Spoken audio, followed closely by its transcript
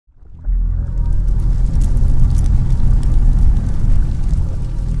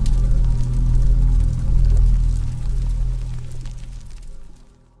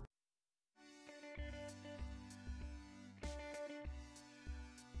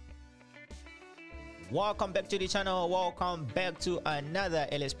Welcome back to the channel. Welcome back to another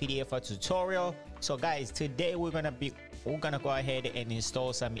LSPDFR tutorial. So guys, today we're gonna go ahead and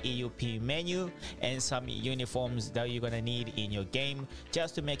install some EUP menu and some uniforms that you're gonna need in your game,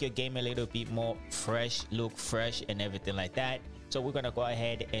 just to make your game a little bit more fresh, look fresh and everything like that. So we're gonna go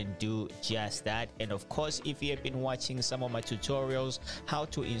ahead and do just that. And of course, if you have been watching some of my tutorials how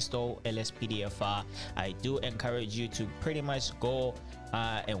to install LSPDFR, I do encourage you to pretty much go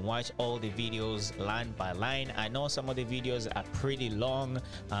and watch all the videos line by line. I know some of the videos are pretty long.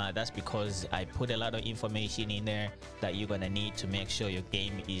 That's because I put a lot of information in there that you're gonna need to make sure your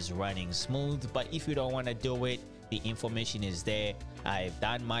game is running smooth. But if you don't want to do it, the information is there. I've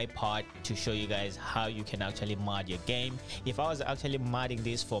done my part to show you guys how you can actually mod your game. If I was actually modding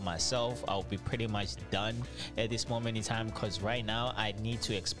this for myself, I'll be pretty much done at this moment in time, because right now I need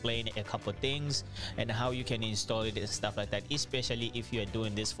to explain a couple things and how you can install it and stuff like that. Especially if you are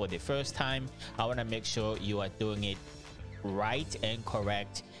doing this for the first time, I want to make sure you are doing it right and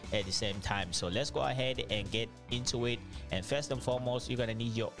correct at the same time. So let's go ahead and get into it. And first and foremost, you're gonna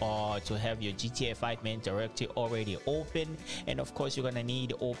need your to have your GTA 5 main directory already open, and of course you're gonna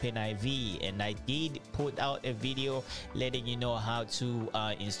need OpenIV. And I did put out a video letting you know how to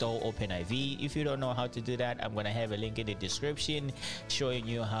install OpenIV. If you don't know how to do that, I'm gonna have a link in the description showing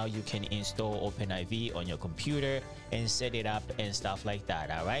you how you can install OpenIV on your computer and set it up and stuff like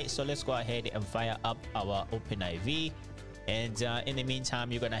that. All right, so let's go ahead and fire up our OpenIV. And in the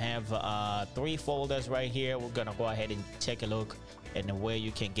meantime, you're gonna have 3 folders right here. We're gonna go ahead and take a look and where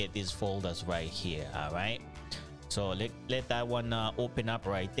you can get these folders right here. All right, so let that one open up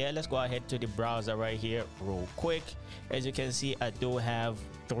right there. Let's go ahead to the browser right here real quick. As you can see, I do have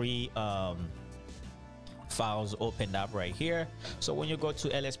 3 files opened up right here. So when you go to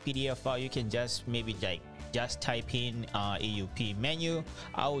LSPDFR, you can just maybe just type in EUP menu.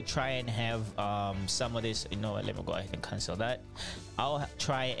 I will try and have some of this, let me go ahead and cancel that. I'll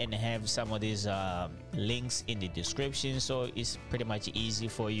try and have some of these links in the description, so it's pretty much easy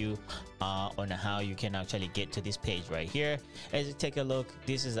for you on how you can actually get to this page right here. As you take a look,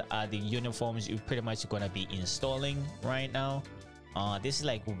 this is the uniforms you're pretty much gonna be installing right now.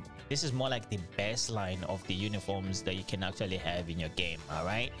 This is more like the baseline of the uniforms that you can actually have in your game. All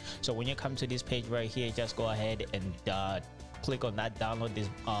right, so when you come to this page right here, just go ahead and click on that, download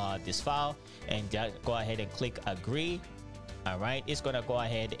this file, and just go ahead and click agree. All right, it's gonna go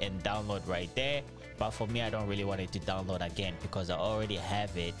ahead and download right there. But for me, I don't really want it to download again because I already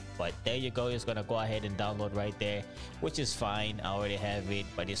have it. But there you go, it's gonna go ahead and download right there, which is fine. I already have it,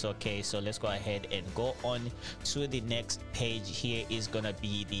 but it's okay. So let's go ahead and go on to the next page. Here is gonna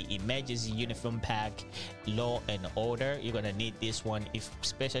be the emergency uniform pack, law and order. You're gonna need this one,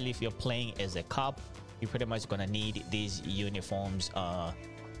 especially if you're playing as a cop. You're pretty much gonna need these uniforms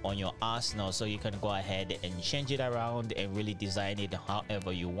on your arsenal, so you can go ahead and change it around and really design it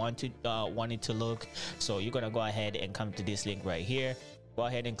however you want it to look. So you're gonna go ahead and come to this link right here. Go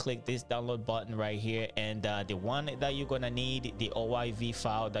ahead and click this download button right here, and the one that you're gonna need, the OIV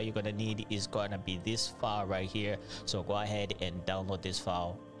file that you're gonna need, is gonna be this file right here. So go ahead and download this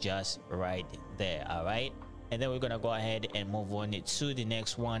file just right there. All right, and then we're gonna go ahead and move on to the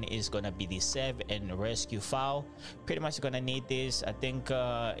next one. Is gonna be the save and rescue file. Pretty much gonna need this. I think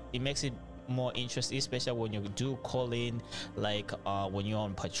it makes it more interesting, especially when you do call in, like when you're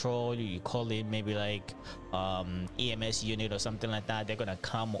on patrol, you call in maybe like EMS unit or something like that. They're gonna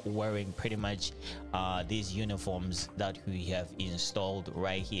come wearing pretty much these uniforms that we have installed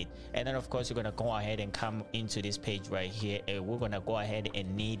right here. And then of course you're gonna go ahead and come into this page right here, and we're gonna go ahead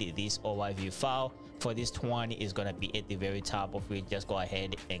and need this OIV file. For this one, is gonna be at the very top of it. Just go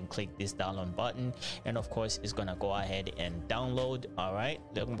ahead and click this download button, and of course it's gonna go ahead and download. All right,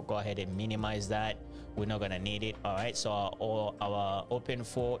 let me go ahead and minimize that. We're not gonna need it. All right, so our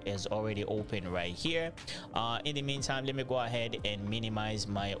open4 is already open right here. In the meantime, let me go ahead and minimize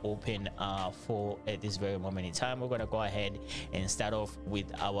my open4 at this very moment in time. We're gonna go ahead and start off with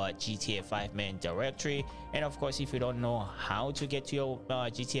our GTA 5 main directory. And of course, if you don't know how to get to your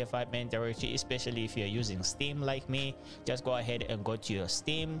GTA 5 main directory, especially if you're using Steam like me, just go ahead and go to your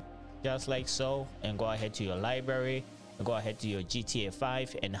Steam just like so, and go ahead to your library, go ahead to your GTA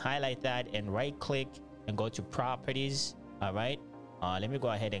 5 and highlight that, and right click and go to properties. All right, let me go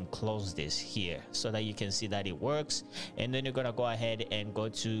ahead and close this here so that you can see that it works. And then you're gonna go ahead and go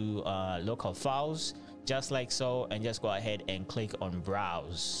to local files just like so, and just go ahead and click on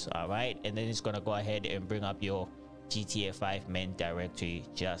browse. All right, and then it's gonna go ahead and bring up your GTA 5 main directory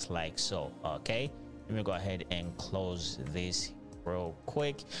just like so. Okay, let me go ahead and close this real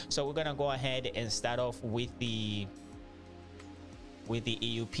quick. So we're gonna go ahead and start off with with the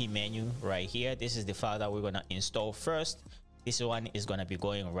EUP menu right here. This is the file that we're gonna install first. This one is gonna be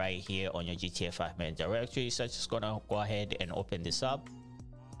going right here on your GTA 5 main directory. So just gonna go ahead and open this up.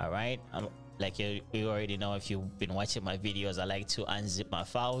 All right, like you already know, if you've been watching my videos, I like to unzip my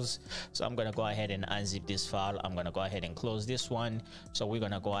files. So I'm gonna go ahead and unzip this file. I'm gonna go ahead and close this one. So we're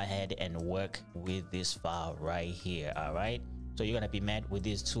gonna go ahead and work with this file right here. All right, so you're gonna be met with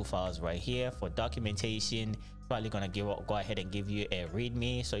these two files right here. For documentation, probably gonna go ahead and give you a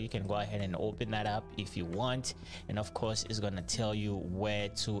readme, so you can go ahead and open that up if you want. And of course, it's gonna tell you where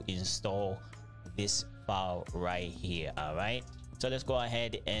to install this file right here. All right, so let's go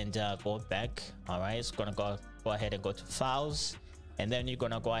ahead and go back. All right, it's gonna go ahead and go to files, and then you're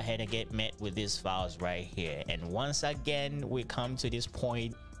gonna go ahead and get met with these files right here. And once again, we come to this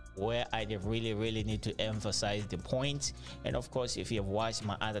point where I really need to emphasize the point. And of course, if you've watched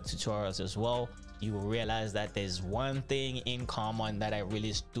my other tutorials as well, you will realize that there's one thing in common that I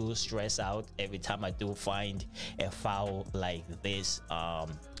really do stress out every time I do find a file like this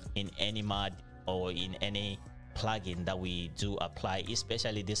in any mod or in any plugin that we do apply,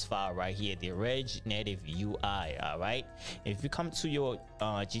 especially this file right here, the reg native UI. All right, if you come to your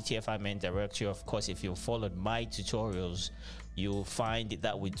GTA 5 main directory, of course, if you followed my tutorials, you'll find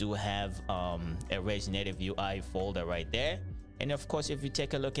that we do have a reg native UI folder right there. And of course, if you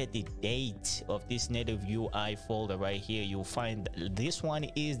take a look at the date of this native UI folder right here, you'll find this one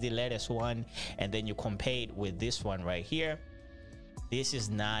is the latest one, and then you compare it with this one right here. This is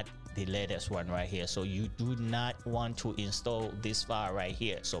not the latest one right here, so you do not want to install this file right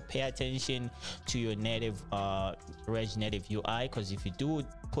here. So pay attention to your native reg native UI, because if you do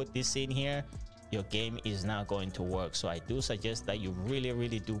put this in here, your game is not going to work. So I do suggest that you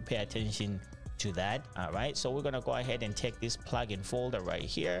really do pay attention to that. All right, so we're gonna go ahead and take this plugin folder right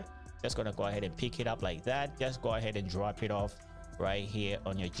here. Just gonna go ahead and pick it up like that. Just go ahead and drop it off right here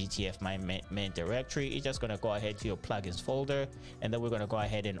on your GTF main directory. It's just gonna go ahead to your plugins folder, and then we're gonna go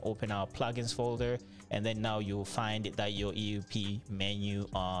ahead and open our plugins folder. And then now you'll find that your EUP menu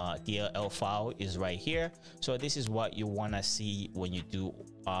DLL file is right here. So this is what you want to see when you do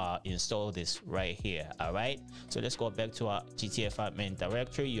install this right here. All right, so let's go back to our GTA 5 main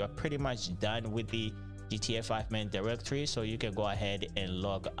directory. You are pretty much done with the GTA 5 main directory, so you can go ahead and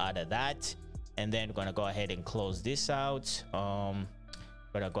log out of that. And then we're gonna go ahead and close this out.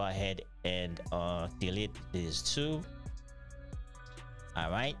 Gonna go ahead and delete these two.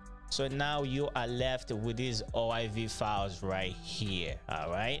 All right, so now you are left with these OIV files right here. All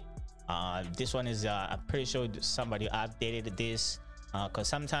right, this one is I'm pretty sure somebody updated this, because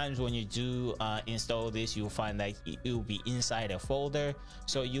sometimes when you do install this, you'll find that it will be inside a folder,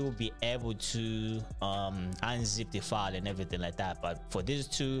 so you'll be able to unzip the file and everything like that. But for these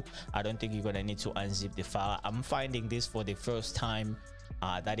two, I don't think you're gonna need to unzip the file. I'm finding this for the first time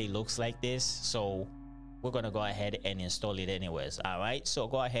that it looks like this, so we're gonna go ahead and install it anyways. All right, so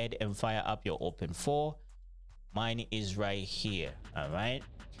go ahead and fire up your Open4. Mine is right here. All right,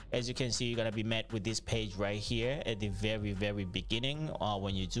 as you can see, you're gonna be met with this page right here at the very beginning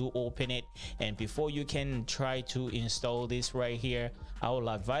when you do open it. And before you can try to install this right here, I will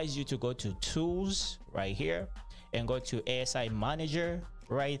advise you to go to tools right here and go to ASI manager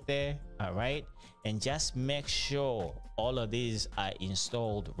right there. All right, and just make sure all of these are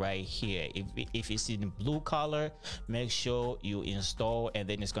installed right here. If it's in blue color, make sure you install, and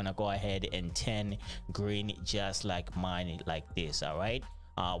then it's gonna go ahead and turn green just like mine, like this. All right,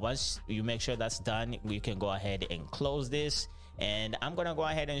 once you make sure that's done, you can go ahead and close this. And I'm gonna go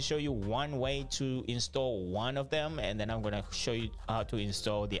ahead and show you one way to install one of them, and then I'm gonna show you how to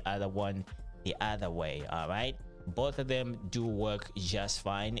install the other one the other way. All right, both of them do work just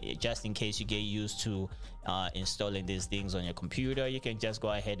fine. Just in case you get used to installing these things on your computer, you can just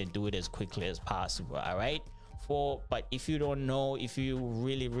go ahead and do it as quickly as possible. All right, but if you don't know, if you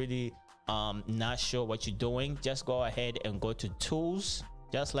really not sure what you're doing, just go ahead and go to tools,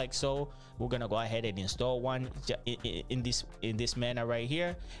 just like so. We're gonna go ahead and install one in this manner right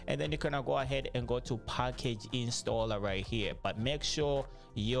here, and then you're gonna go ahead and go to package installer right here. But make sure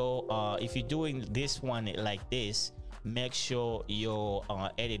your if you're doing this one like this, make sure your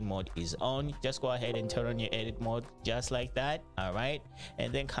edit mode is on. Just go ahead and turn on your edit mode just like that. All right,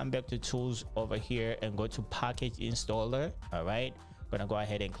 and then come back to tools over here and go to package installer. All right, gonna go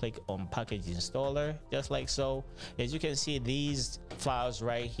ahead and click on package installer just like so. As you can see, these files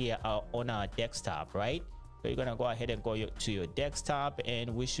right here are on our desktop, right? So you're gonna go ahead and go to your desktop,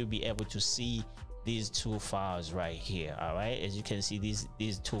 and we should be able to see these two files right here. All right, as you can see,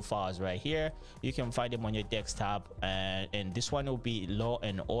 these two files right here, you can find them on your desktop, and this one will be law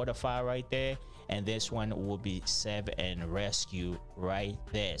and order file right there, and this one will be save and rescue right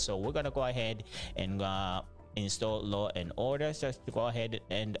there. So we're gonna go ahead and install Law and Order. Just go ahead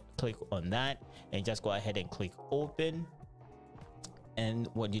and click on that and just go ahead and click open. And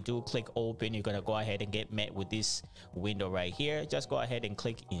when you do click open, you're gonna go ahead and get met with this window right here. Just go ahead and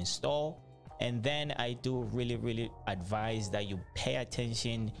click install. And then I do really advise that you pay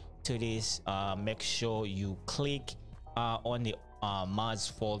attention to this. Make sure you click on the mods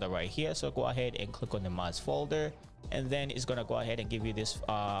folder right here. So go ahead and click on the mods folder, and then it's gonna go ahead and give you this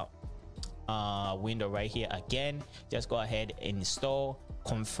window right here again. Just go ahead and install,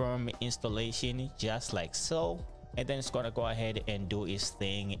 confirm installation, just like so, and then it's gonna go ahead and do its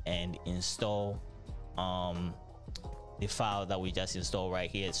thing and install the file that we just installed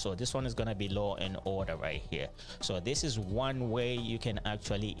right here. So this one is going to be Law and Order right here. So this is one way you can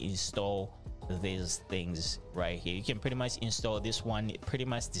actually install these things right here. You can pretty much install this one pretty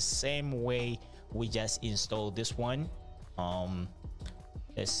much the same way we just installed this one.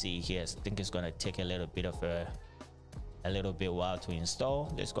 Let's see here. I think it's going to take a little bit while to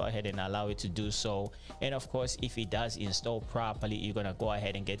install. Let's go ahead and allow it to do so. And of course, if it does install properly, you're gonna go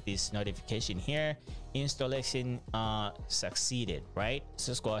ahead and get this notification here: installation succeeded, right?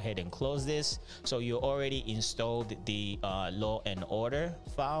 So let's go ahead and close this. So you already installed the Law and Order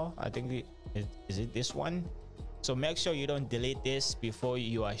file. I think is it this one? So make sure you don't delete this before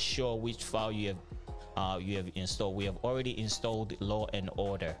you are sure which file you have installed. We have already installed Law and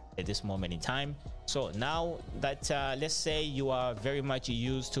Order at this moment in time. So now that let's say you are very much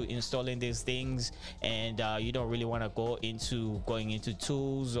used to installing these things, and you don't really want to going into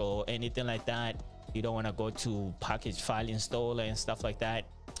tools or anything like that. You don't want to go to package file installer and stuff like that.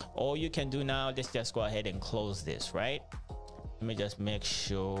 All you can do now, let's just go ahead and close this, right? Let me just make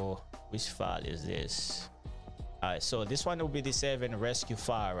sure, which file is this? Alright, so this one will be the save and rescue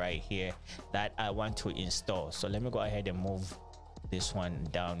file right here that I want to install. So let me go ahead and move this one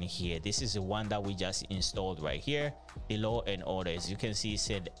down here. This is the one that we just installed right here, the Law and Order. As you can see, it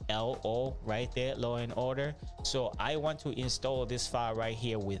said LO right there, Law and Order. So I want to install this file right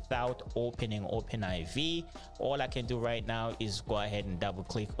here without opening OpenIV. All I can do right now is go ahead and double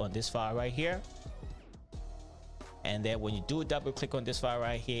click on this file right here. And then when you do double click on this file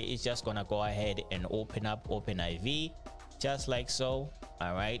right here, it's just gonna go ahead and open up OpenIV, just like so.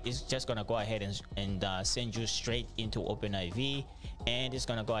 All right, it's just gonna go ahead and send you straight into OpenIV, and it's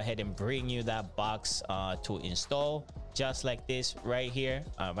gonna go ahead and bring you that box to install, just like this right here.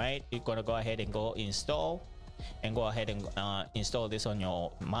 All right, you're gonna go ahead and go install, and go ahead and install this on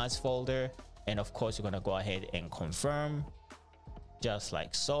your mods folder, and of course you're gonna go ahead and confirm, just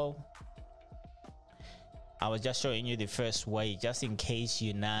like so. I was just showing you the first way, just in case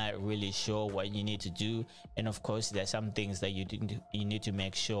you're not really sure what you need to do. And of course, there's some things that you need to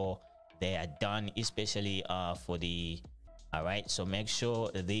make sure they are done, especially for the. All right, so make sure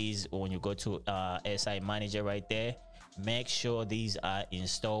these, when you go to SI Manager right there, make sure these are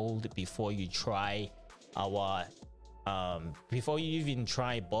installed before you try our before you even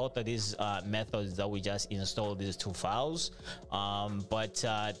try both of these methods that we just installed, these two files. But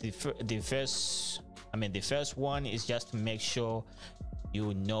the first one is just to make sure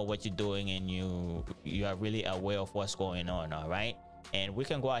you know what you're doing and you are really aware of what's going on. All right, and we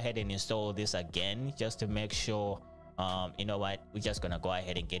can go ahead and install this again just to make sure. You know what, we're just gonna go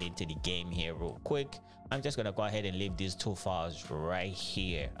ahead and get into the game here real quick. I'm just gonna go ahead and leave these two files right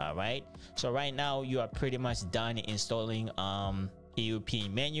here. All right, so right now you are pretty much done installing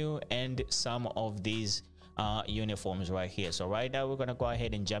EUP menu and some of these uniforms right here. So right now we're gonna go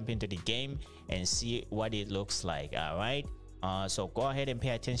ahead and jump into the game and see what it looks like. All right, so go ahead and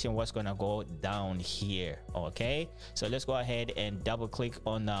pay attention what's gonna go down here. Okay, so let's go ahead and double click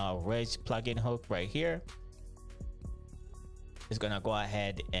on the Reg plugin hook right here. It's gonna go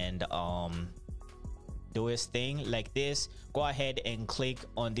ahead and do its thing like this. Go ahead and click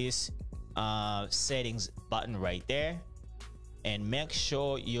on this settings button right there, and make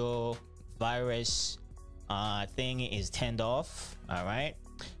sure your virus thing is turned off. All right,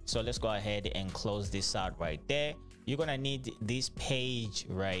 so let's go ahead and close this out right there. You're gonna need this page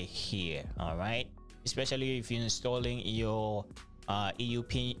right here. All right, especially if you're installing your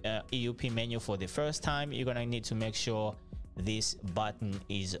EUP menu for the first time, you're gonna need to make sure this button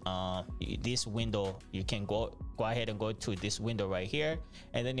is this window. You can go ahead and go to this window right here,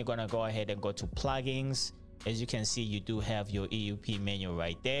 and then you're gonna go ahead and go to plugins. As you can see, you do have your EUP menu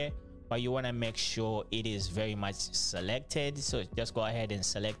right there, but you want to make sure it is very much selected. So just go ahead and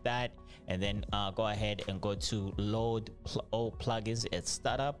select that, and then go ahead and go to load all plugins at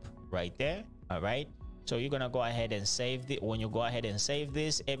startup right there. All right, So you're gonna go ahead and save it. When you go ahead and save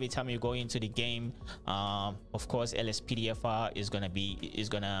this, every time you go into the game, of course LSPDFR is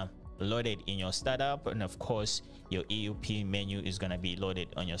gonna load it in your startup, and of course your EUP menu is gonna be loaded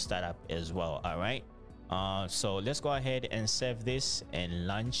on your startup as well. All right, so let's go ahead and save this and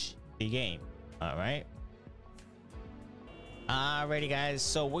launch the game. All right. Alrighty guys,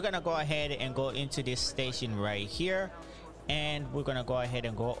 so we're gonna go ahead and go into this station right here, and we're gonna go ahead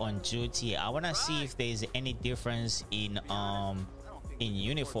and go on duty. I want to see if there's any difference in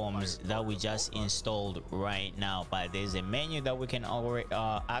uniforms that we just installed right now, but there's a menu that we can already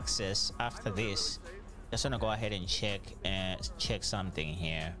access after this. Just gonna go ahead and check something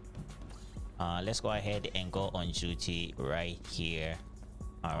here. Let's go ahead and go on duty right here.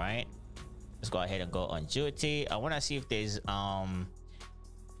 All right, let's go ahead and go on duty. I want to see if there's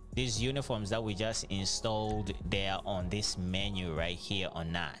these uniforms that we just installed there on this menu right here or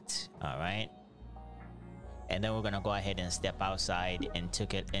not. All right, and then we're gonna go ahead and step outside and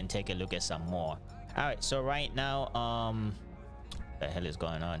take a look at some more. All right, so right now what the hell is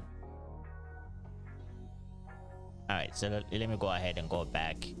going on? All right, so let me go ahead and go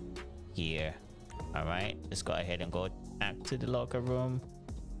back here. All right, let's go ahead and go back to the locker room.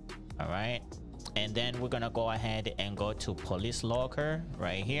 All right, and then we're gonna go ahead and go to police locker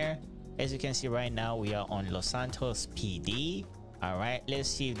right here. As you can see right now, we are on Los Santos PD. All right, let's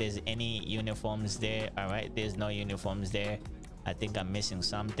see if there's any uniforms there. All right, there's no uniforms there. I think I'm missing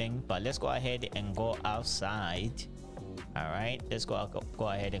something, but let's go ahead and go outside. All right, let's go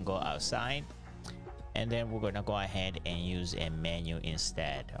ahead and go outside, and then we're gonna go ahead and use a menu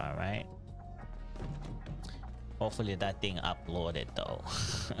instead. All right, hopefully that thing uploaded though.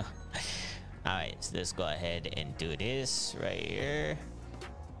 All right, so let's go ahead and do this right here.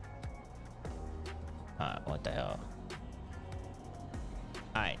 What the hell?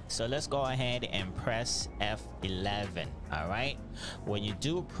 All right, so let's go ahead and press F11. All right, when you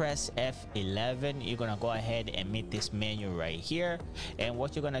do press F11, you're gonna go ahead and meet this menu right here, and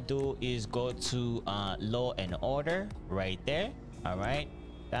what you're gonna do is go to law and order right there. All right,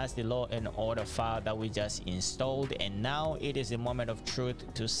 that's the law and order file that we just installed, and now it is a moment of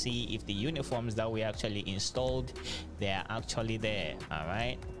truth to see if the uniforms that we actually installed, they're actually there. All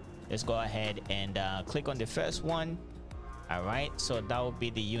right, let's go ahead and click on the first one. All right, so that will be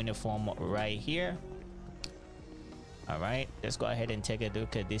the uniform right here. All right, let's go ahead and take a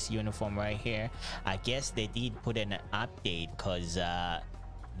look at this uniform right here. I guess they did put an update, because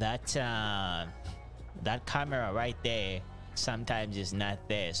that camera right there sometimes is not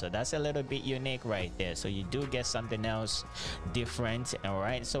there, so that's a little bit unique right there. So you do get something else different. All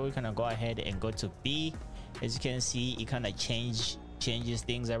right, so we're gonna go ahead and go to B. As you can see, it kind of changes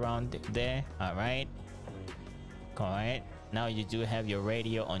things around there. All right, now you do have your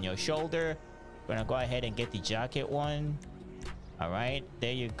radio on your shoulder. We're gonna go ahead and get the jacket one. All right,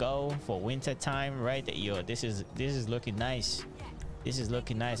 there you go for winter time right there. Yo, this is looking nice. This is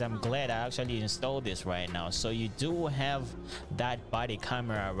looking nice. I'm glad I actually installed this right now. So you do have that body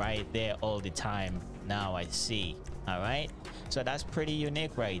camera right there all the time now, I see. All right, so that's pretty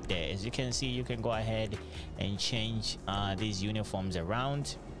unique right there. As you can see, you can go ahead and change these uniforms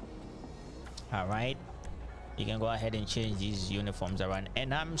around. All right, you can go ahead and change these uniforms around.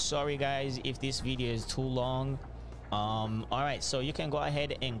 And I'm sorry guys if this video is too long. All right, so you can go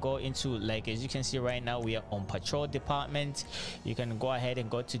ahead and go into, like, as you can see right now, we are on patrol department. You can go ahead and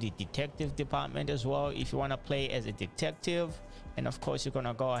go to the detective department as well if you want to play as a detective. And of course, you're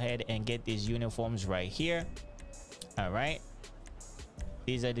gonna go ahead and get these uniforms right here. All right,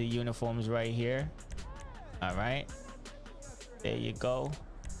 these are the uniforms right here. All right, there you go.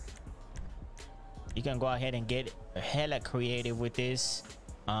 You can go ahead and get hella creative with this.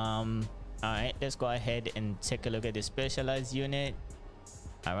 All right, let's go ahead and take a look at the specialized unit.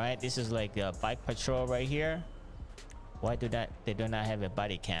 All right, this is like the bike patrol right here. Why they do not have a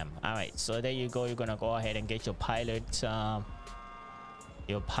body cam? All right, so there you go. You're gonna go ahead and get your pilot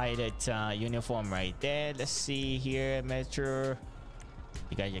uniform right there. Let's see here, Metro.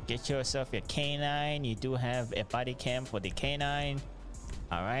 You gotta get yourself your canine. You do have a body cam for the canine.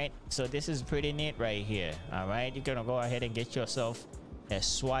 All right, so this is pretty neat right here. All right, you're gonna go ahead and get yourself a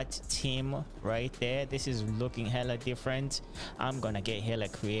SWAT team right there. This is looking hella different. I'm gonna get hella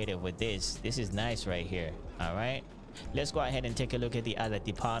creative with this. This is nice right here. All right, let's go ahead and take a look at the other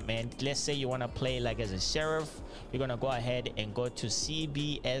department. Let's say you want to play like as a sheriff. You're gonna go ahead and go to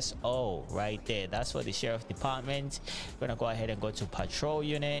CBSO right there. That's for the sheriff department. You're gonna go ahead and go to patrol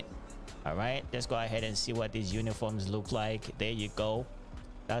unit. All right, let's go ahead and see what these uniforms look like. There you go.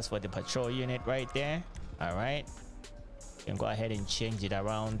 That's for the patrol unit right there. All right, you can go ahead and change it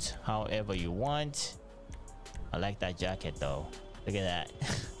around however you want. I like that jacket though. Look at that.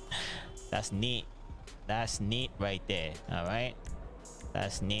 That's neat. That's neat right there. All right,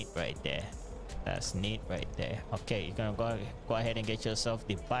 that's neat right there. That's neat right there. Okay, you're gonna go ahead and get yourself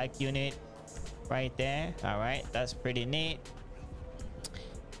the bike unit right there. All right, that's pretty neat.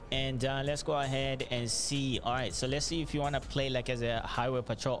 And let's go ahead and see. All right, so let's see if you want to play like as a highway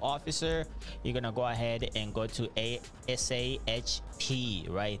patrol officer. You're gonna go ahead and go to a SAHP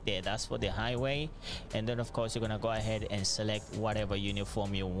right there. That's for the highway. And then of course you're gonna go ahead and select whatever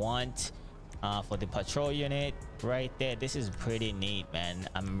uniform you want for the patrol unit right there. This is pretty neat, man.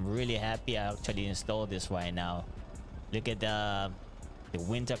 I'm really happy I actually installed this right now. Look at the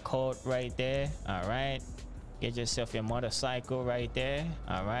winter coat right there. All right, get yourself your motorcycle right there.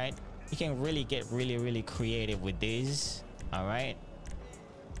 All right, you can really get really creative with these. All right,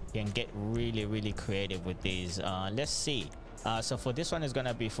 you can get really creative with these. Let's see. So for this one is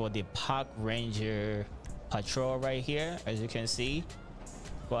gonna be for the park ranger patrol right here. As you can see,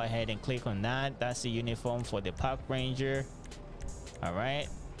 go ahead and click on that. That's the uniform for the park ranger. All right,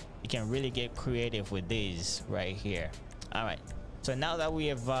 you can really get creative with these right here. All right, so now that we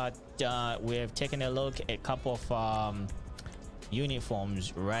have taken a look at a couple of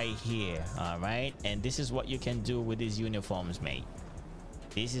uniforms right here. All right, and this is what you can do with these uniforms, mate.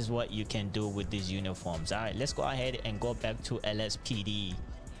 This is what you can do with these uniforms. All right, let's go ahead and go back to LSPD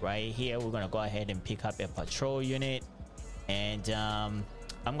right here. We're gonna go ahead and pick up a patrol unit, and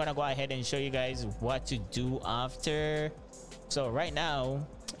I'm gonna go ahead and show you guys what to do after. So right now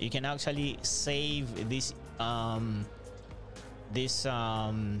you can actually save this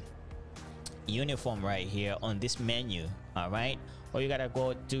uniform right here on this menu. All right, all you gotta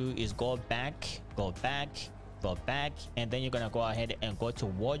go do is go back, and then you're gonna go ahead and go to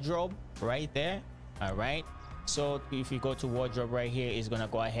wardrobe right there. All right, so if you go to wardrobe right here, it's gonna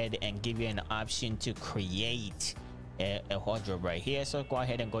go ahead and give you an option to create a wardrobe right here. So go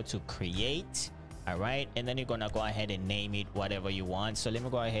ahead and go to create. All right, and then you're gonna go ahead and name it whatever you want. So let me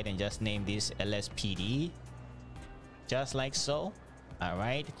go ahead and just name this LSPD, just like so. All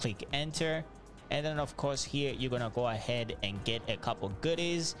right, click enter, and then of course here you're gonna go ahead and get a couple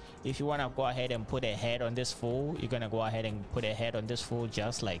goodies. If you want to go ahead and put a head on this fool, you're gonna go ahead and put a head on this fool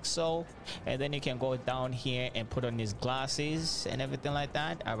just like so, and then you can go down here and put on these glasses and everything like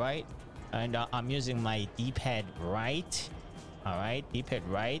that. All right, and I'm using my D-pad right. All right, D-pad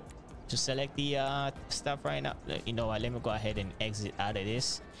right to select the stuff right now. You know what, let me go ahead and exit out of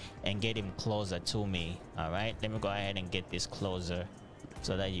this and get him closer to me. All right, let me go ahead and get this closer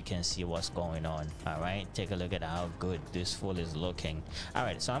so that you can see what's going on. All right, take a look at how good this fool is looking. All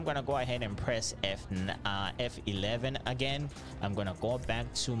right, so I'm gonna go ahead and press F11 again. I'm gonna go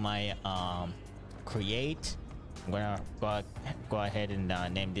back to my create. I'm gonna go ahead and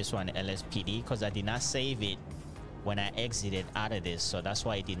name this one LSPD because I did not save it when I exited out of this, so that's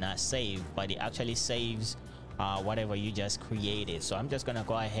why it did not save, but it actually saves whatever you just created. So I'm just gonna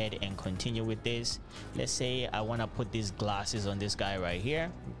go ahead and continue with this. Let's say I want to put these glasses on this guy right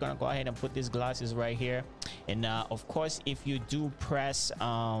here. I'm gonna go ahead and put these glasses right here, and of course if you do press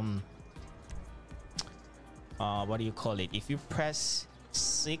what do you call it, if you press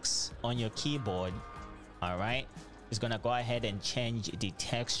 6 on your keyboard, all right, it's gonna go ahead and change the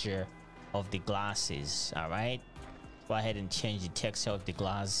texture of the glasses. All right, go ahead and change the texture of the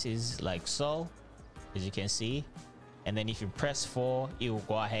glasses like so, as you can see. And then if you press 4, it will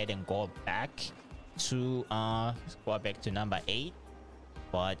go ahead and go back to number 8,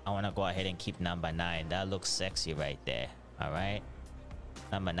 but I want to go ahead and keep number 9. That looks sexy right there. All right,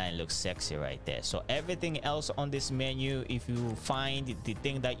 number 9 looks sexy right there. So everything else on this menu, if you find the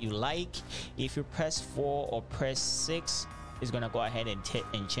thing that you like, if you press 4 or press 6, it's gonna go ahead and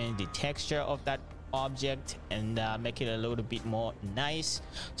change the texture of that object and make it a little bit more nice.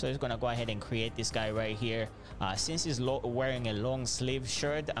 So it's gonna go ahead and create this guy right here. Since he's wearing a long sleeve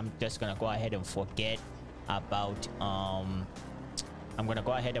shirt, I'm just gonna go ahead and forget about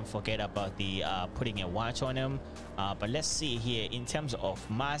the putting a watch on him. But let's see here in terms of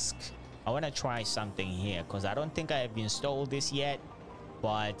mask. I want to try something here because I don't think I have installed this yet,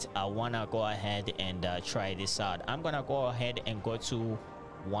 but I want to go ahead and try this out. I'm gonna go ahead and go to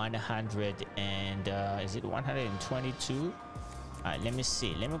 100 and is it 122? All right, let me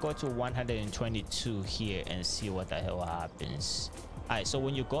see. Let me go to 122 here and see what the hell happens. All right, so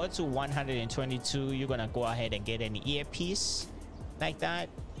when you go to 122, you're gonna go ahead and get an earpiece like that.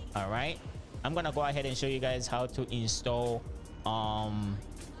 All right, I'm gonna go ahead and show you guys how to install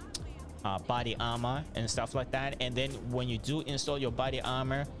body armor and stuff like that. And then when you do install your body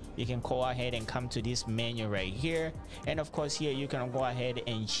armor, you can go ahead and come to this menu right here, and of course here you can go ahead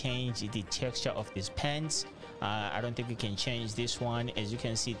and change the texture of these pants. I don't think you can change this one. As you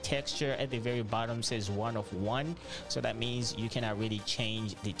can see, texture at the very bottom says 1 of 1, so that means you cannot really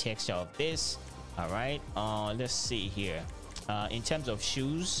change the texture of this. All right, let's see here. In terms of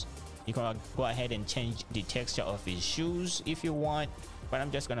shoes, you can go ahead and change the texture of his shoes if you want, but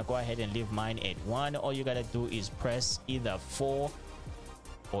I'm just gonna go ahead and leave mine at 1. All you gotta do is press either 4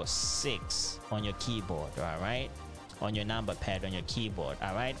 or 6 on your keyboard, all right, on your number pad on your keyboard.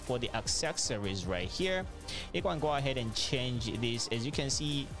 All right, for the accessories right here, you can go ahead and change this. As you can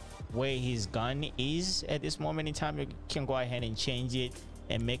see where his gun is at this moment in time, you can go ahead and change it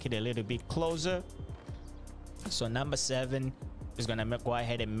and make it a little bit closer. So number 7 is gonna go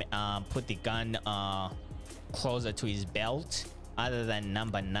ahead and put the gun closer to his belt, other than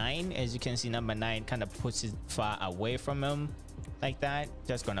number 9. As you can see, number 9 kind of puts it far away from him like that.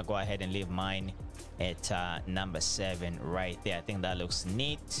 Just gonna go ahead and leave mine at number 7 right there. I think that looks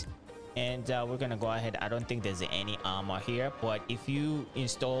neat. And we're gonna go ahead. I don't think there's any armor here, but if you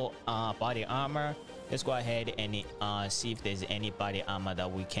install body armor, let's go ahead and see if there's any body armor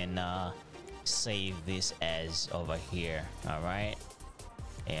that we can save this as over here. All right,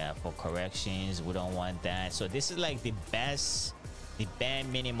 yeah, for corrections, we don't want that. So this is like the bare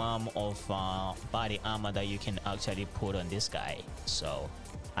minimum of body armor that you can actually put on this guy. So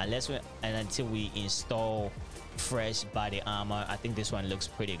until we install fresh body armor, I think this one looks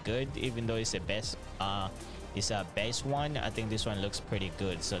pretty good. Even though it's a base one, I think this one looks pretty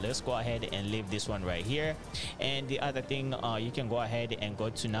good. So let's go ahead and leave this one right here. And the other thing, you can go ahead and go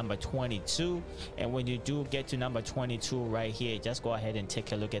to number 22, and when you do get to number 22 right here, just go ahead and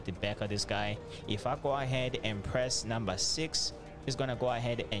take a look at the back of this guy. If I go ahead and press number 6, it's gonna go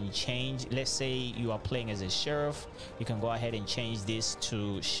ahead and change. Let's say you are playing as a sheriff, you can go ahead and change this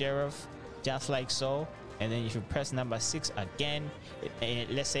to sheriff, just like so. And then if you press number 6 again,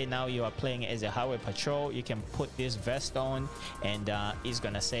 let's say now you are playing as a highway patrol, you can put this vest on, and it's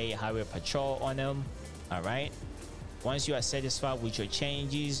gonna say highway patrol on him. All right, once you are satisfied with your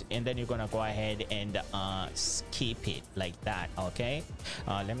changes, and then you're gonna go ahead and keep it like that. Okay,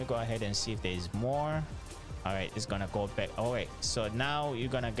 let me go ahead and see if there's more. All right, it's gonna go back. All right, so now you're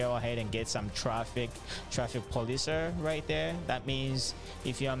gonna go ahead and get some traffic policer right there. That means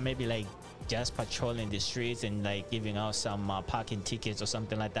if you're maybe like just patrolling the streets and like giving out some parking tickets or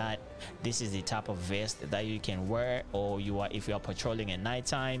something like that, this is the type of vest that you can wear. Or if you are patrolling at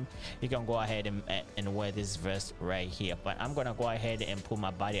nighttime, you can go ahead and wear this vest right here. But I'm gonna go ahead and put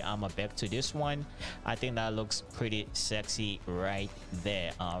my body armor back to this one. I think that looks pretty sexy right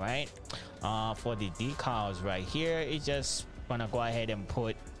there. All right, for the decals right here, it's just gonna go ahead and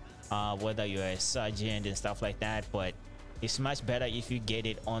put whether you're a sergeant and stuff like that, but it's much better if you get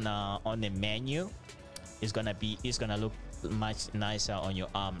it on the menu. It's gonna look much nicer on your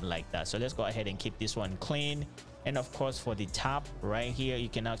arm like that. So let's go ahead and keep this one clean. And of course, for the top right here, you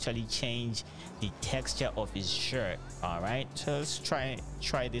can actually change the texture of his shirt. All right, so let's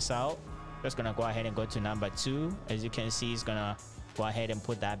try this out. Just gonna go ahead and go to number 2. As you can see, he's gonna go ahead and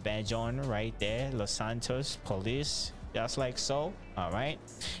put that badge on right there, Los Santos Police, just like so. All right,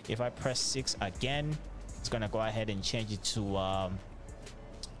 if I press 6 again, it's gonna go ahead and change it to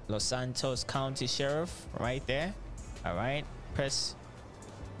Los Santos County Sheriff right there. All right, press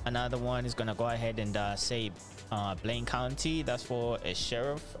another one. Is gonna go ahead and say Blaine County. That's for a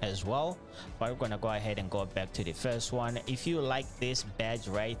sheriff as well, but we're gonna go ahead and go back to the first one. If you like this badge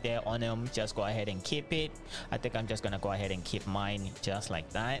right there on him, just go ahead and keep it. I think I'm just gonna go ahead and keep mine just like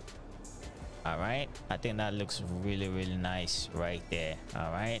that. All right, I think that looks really nice right there.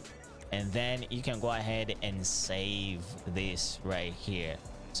 All right, and then you can go ahead and save this right here.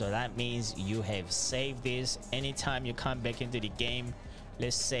 So that means you have saved this. Anytime you come back into the game,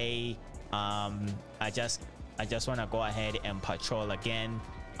 let's say I just want to go ahead and patrol again.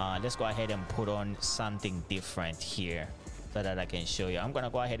 Let's go ahead and put on something different here so that I can show you. I'm gonna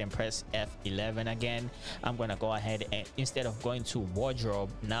go ahead and press F11 again. I'm gonna go ahead and instead of going to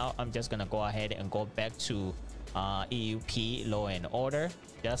wardrobe, now I'm just gonna go ahead and go back to EUP, law and order,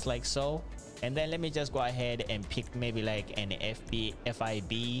 just like so. And then let me just go ahead and pick maybe like an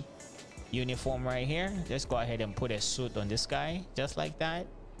FIB uniform right here. Just go ahead and put a suit on this guy, just like that.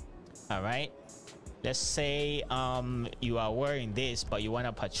 All right, let's say you are wearing this, but you want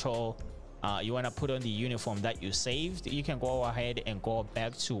to patrol, you want to put on the uniform that you saved. You can go ahead and go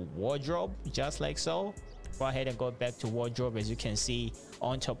back to wardrobe, just like so. Go ahead and go back to wardrobe. As you can see,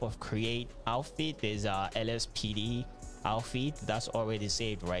 on top of create outfit, there's a LSPD outfit that's already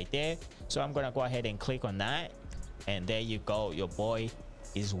saved right there. So I'm gonna go ahead and click on that, and there you go, your boy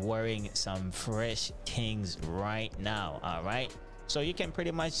is wearing some fresh things right now. All right, so you can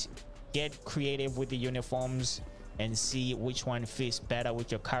pretty much get creative with the uniforms and see which one fits better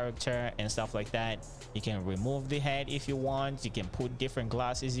with your character and stuff like that. You can remove the head if you want. You can put different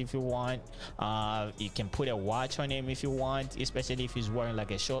glasses if you want. You can put a watch on him if you want, especially if he's wearing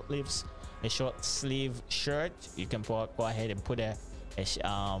like a short sleeve shirt. You can go ahead and put a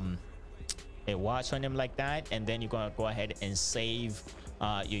watch on him like that, and then you're gonna go ahead and save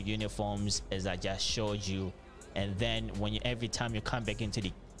your uniforms as I just showed you. And then when every time you come back into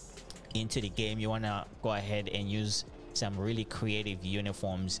the game, you want to go ahead and use some really creative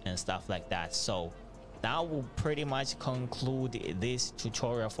uniforms and stuff like that. So that will pretty much conclude this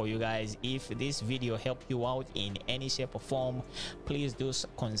tutorial for you guys. If this video helped you out in any shape or form, please do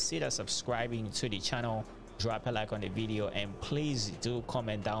consider subscribing to the channel, drop a like on the video, and please do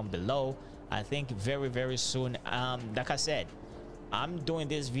comment down below. I think very soon, like I said, I'm doing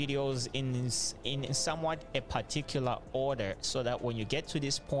these videos in somewhat a particular order, so that when you get to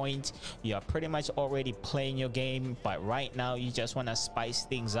this point, you are pretty much already playing your game, but right now you just want to spice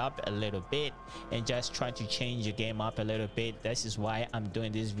things up a little bit and just try to change your game up a little bit. This is why I'm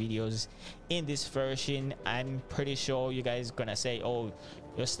doing these videos in this version. I'm pretty sure you guys gonna say, oh,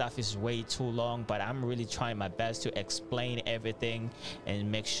 your stuff is way too long, but I'm really trying my best to explain everything and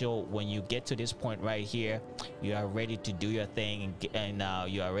make sure when you get to this point right here, you are ready to do your thing, and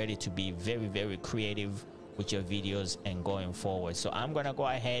you are ready to be very creative with your videos and going forward. So I'm gonna go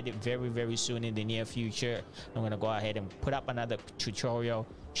ahead very soon in the near future. I'm gonna go ahead and put up another tutorial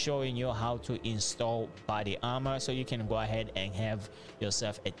showing you how to install body armor, so you can go ahead and have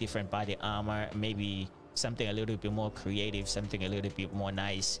yourself a different body armor, maybe something a little bit more creative, something a little bit more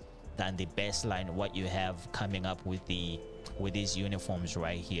nice than the baseline what you have coming up with these uniforms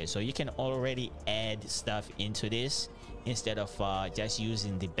right here. So you can already add stuff into this instead of just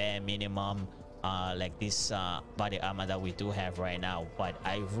using the bare minimum like this body armor that we do have right now. But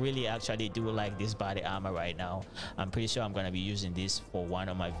I really actually do like this body armor right now. I'm pretty sure I'm gonna be using this for one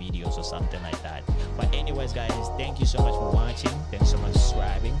of my videos or something like that. But anyways guys, thank you so much for watching. Thanks so much for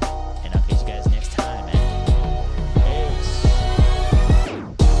subscribing.